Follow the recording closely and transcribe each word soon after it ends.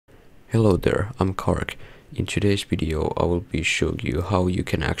Hello there, I'm Kark. In today's video I will be showing you how you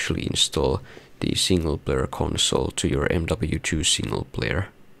can actually install the single player console to your Mw2 single player.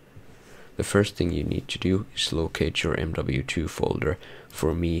 The first thing you need to do is locate your Mw2 folder.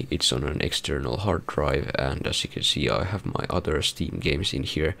 For me it's on an external hard drive, and as you can see I have my other Steam games in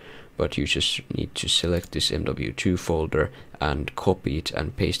here, but you just need to select this Mw2 folder and copy it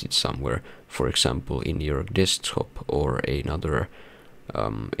and paste it somewhere, for example in your desktop or another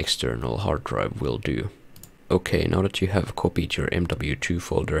external hard drive will do. Okay, now that you have copied your Mw2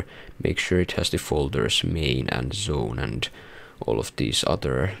 folder, make sure it has the folders main and zone and all of these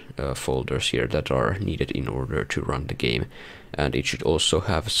other folders here that are needed in order to run the game, and it should also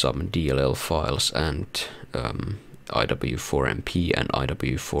have some DLL files and IW4MP and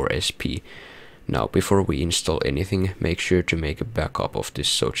IW4SP. Now before we install anything, make sure to make a backup of this,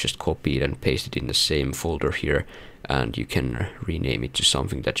 so just copy it and paste it in the same folder here, and you can rename it to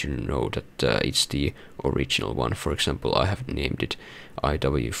something that you know that it's the original one. For example, I have named it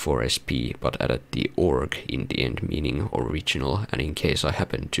IW4SP but added the org in the end, meaning original, and in case I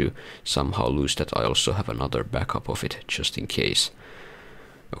happen to somehow lose that, I also have another backup of it just in case.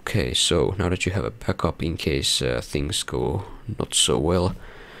 Okay, so now that you have a backup in case things go not so well,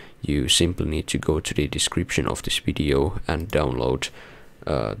 you simply need to go to the description of this video and download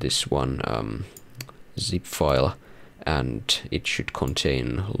this one zip file, and it should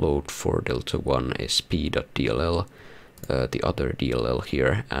contain load for delta1 sp.dll, the other DLL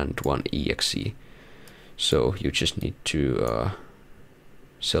here, and one exe. So you just need to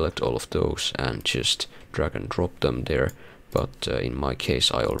select all of those and just drag and drop them there, but in my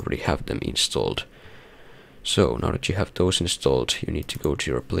case I already have them installed. So now that you have those installed, you need to go to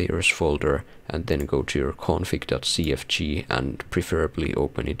your players folder and then go to your config.cfg and preferably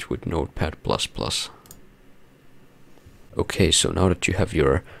open it with Notepad++. Okay, so now that you have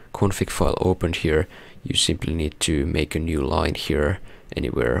your config file opened here, you simply need to make a new line here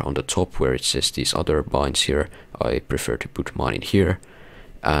anywhere on the top where it says these other binds here. I prefer to put mine in here,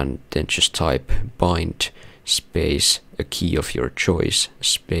 and then just type bind space a key of your choice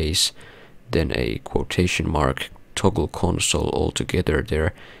space, then a quotation mark, toggle console all together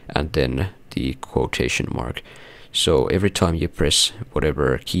there, and then the quotation mark. So every time you press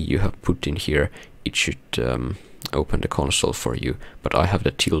whatever key you have put in here, it should open the console for you, but I have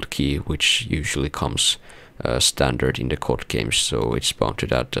the tilde key, which usually comes standard in the COD games, so it's bound to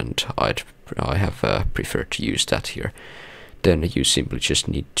that, and I have preferred to use that here. Then you simply just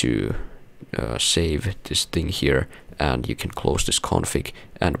need to save this thing here, and you can close this config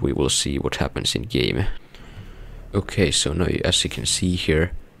and we will see what happens in game. Okay, so now as you can see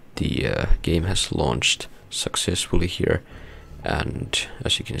here, the game has launched successfully here, and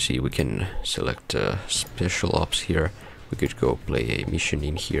as you can see we can select special ops here. We could go play a mission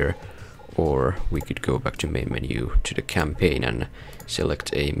in here, or we could go back to main menu to the campaign and select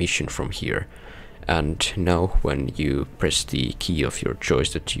a mission from here. And now when you press the key of your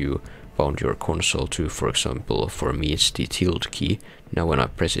choice that you bound your console to, for example for me it's the tilde key, now when I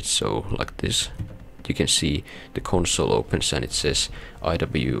press it so like this, you can see the console opens and it says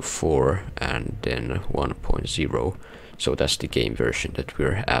IW4 and then 1.0. so that's the game version that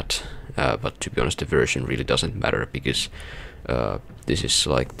we're at, but to be honest the version really doesn't matter, because this is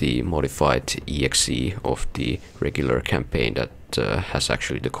like the modified exe of the regular campaign that has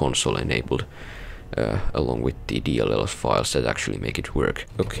actually the console enabled, along with the DLL files that actually make it work.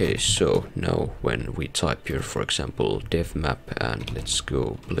 Okay, so now when we type here for example dev map and let's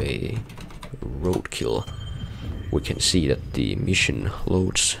go play roadkill, we can see that the mission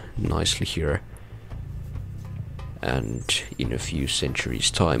loads nicely here, and in a few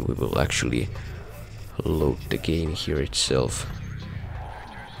centuries time we will actually load the game here itself.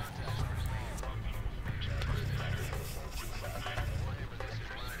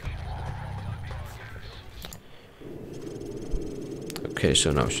 Okay,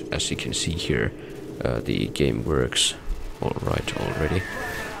 so now as you can see here, the game works alright already.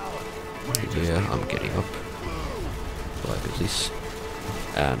 Yeah, I'm getting up like this.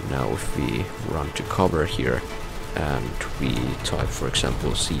 And now if we run to cover here and we type for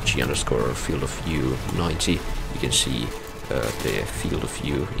example CG underscore field of view 90, you can see the field of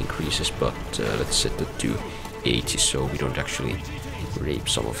view increases, but let's set that to 80 so we don't actually rape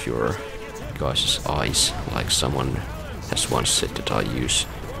some of your guys' eyes like someone has once said that I use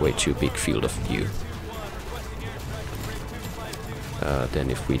way too big field of view. Then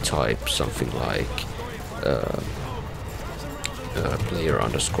if we type something like player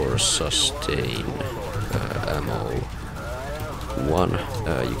underscore sustain ammo 1,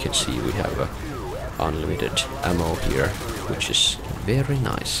 you can see we have unlimited ammo here, which is very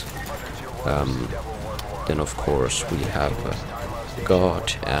nice. Then of course we have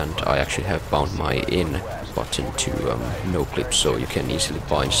guard, and I actually have bound my in button to no clip, so you can easily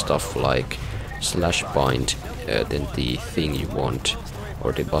bind stuff like /bind, then the thing you want,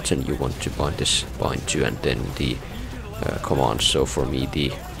 or the button you want to bind this bind to, and then the command. So for me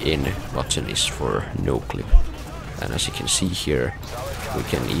the in button is for no clip, and as you can see here we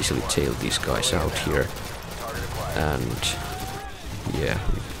can easily tail these guys out here, and yeah,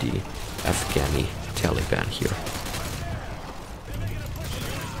 with the Afghani Taliban here.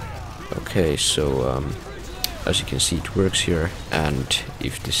 Okay, so as you can see it works here, and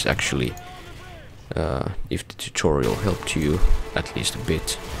if this actually if the tutorial helped you at least a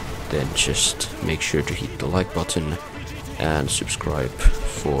bit, then just make sure to hit the like button and subscribe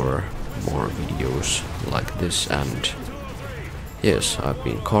for more videos like this. And yes, I've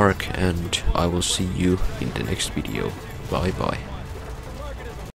been Kark, and I will see you in the next video. Bye bye.